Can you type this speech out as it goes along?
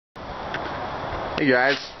Hey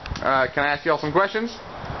guys, can I ask y'all some questions?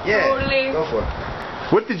 Yeah, Totally. go for it.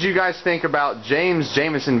 What did you guys think about James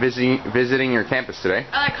Jameson visiting your campus today?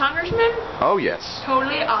 Congressman? Oh yes.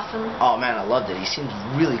 Totally awesome. Oh man, I loved it. He seemed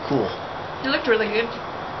really cool. He looked really good.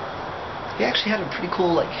 He actually had a pretty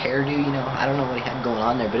cool hairdo, you know. I don't know what he had going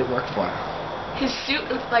on there, but it worked for him. His suit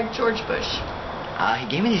looked like George Bush. He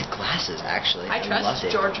gave me these glasses, actually. I loved trust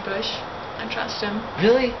it. George Bush. I trust him.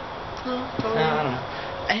 Really? Oh, No, totally. I don't know.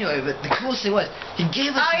 Anyway, but the coolest thing was, he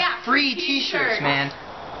gave us free t-shirts, man.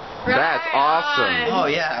 That's awesome. Oh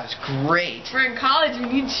yeah, it was great. We're in college, we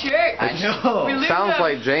need shirts. I know. We lose Sounds them.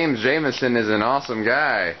 like James Jameson is an awesome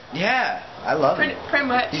guy. Yeah, I love him. Pretty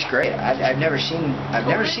much. He's great. I've never seen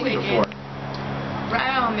him before.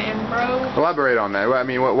 Right on, man, bro. Elaborate on that. I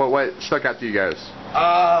mean, what stuck out to you guys?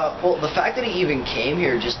 Well, the fact that he even came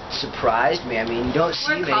here just surprised me. I mean, you don't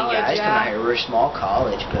see We're many college, guys come yeah. out here. We're a small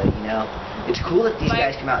college, but you know, it's cool that these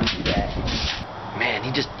guys come out and do that. Man,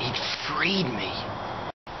 he freed me.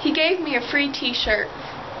 He gave me a free t-shirt.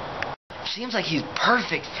 Seems like he's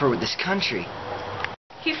perfect for this country.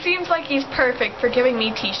 He seems like he's perfect for giving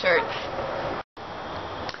me t-shirts.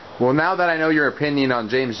 Well, now that I know your opinion on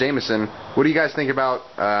James Jameson, what do you guys think about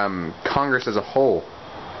Congress as a whole?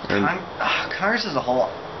 Congress as a whole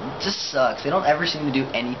just sucks. They don't ever seem to do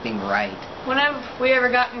anything right. When have we ever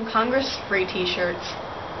gotten Congress free t-shirts?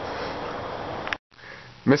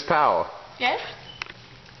 Miss Powell, Yes?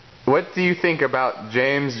 what do you think about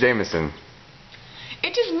James Jameson?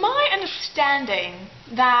 It is my understanding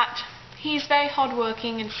that he's very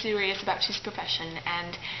hardworking and serious about his profession,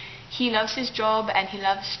 and he loves his job and he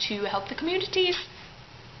loves to help the communities.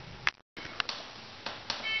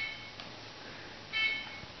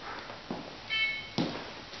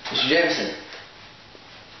 Mr. Jameson.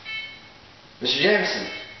 Mr. Jameson.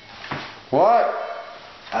 What?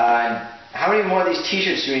 How many more of these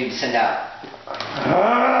t-shirts do we need to send out?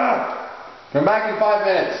 Come back in 5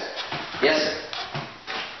 minutes. Yes, sir.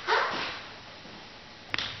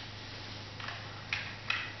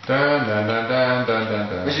 Dun, dun, dun, dun, dun, dun,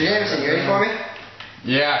 dun. Mr. Jameson, you ready for me?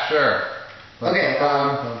 Yeah, sure. Okay,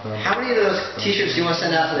 how many of those t-shirts do you want to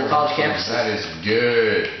send out to the college campuses? That is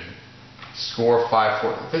good. Score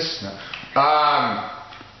 5-4. This.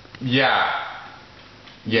 Yeah.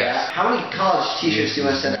 Yes. How many college t-shirts do you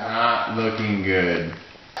want to send out? Not looking good.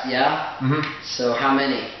 Yeah? So how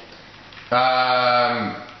many?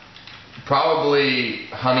 Probably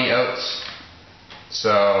honey oats.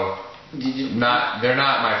 So they're not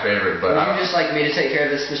my favorite, but Would you just like me to take care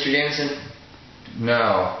of this, Mr. Jameson?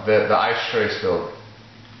 no, the ice tray's filled.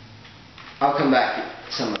 I'll come back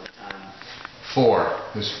some other time. 4.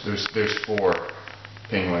 There's 4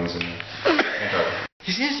 penguins in there.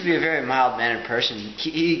 He seems to be a very mild-mannered person.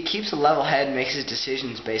 He keeps a level head and makes his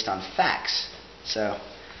decisions based on facts. So,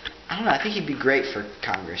 I don't know, I think he'd be great for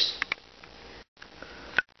Congress.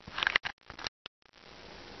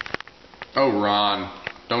 Oh, Ron,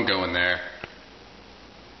 don't go in there.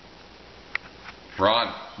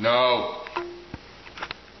 Ron, no.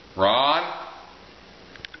 Ron?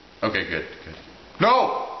 Okay, good.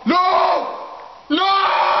 No! No!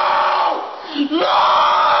 No! No!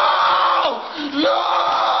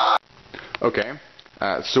 No! Okay,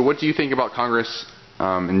 so what do you think about Congress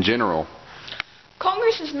in general?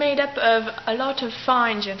 Congress is made up of a lot of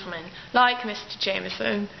fine gentlemen, like Mr.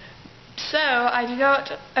 Jameson. So I do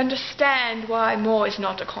not understand why more is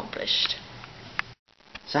not accomplished.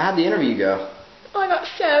 So how'd the interview go? I got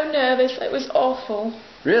so nervous, it was awful.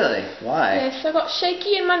 Really? Why? Yes, I got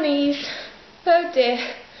shaky in my knees. Oh dear,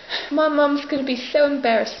 my mum's going to be so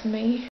embarrassed for me.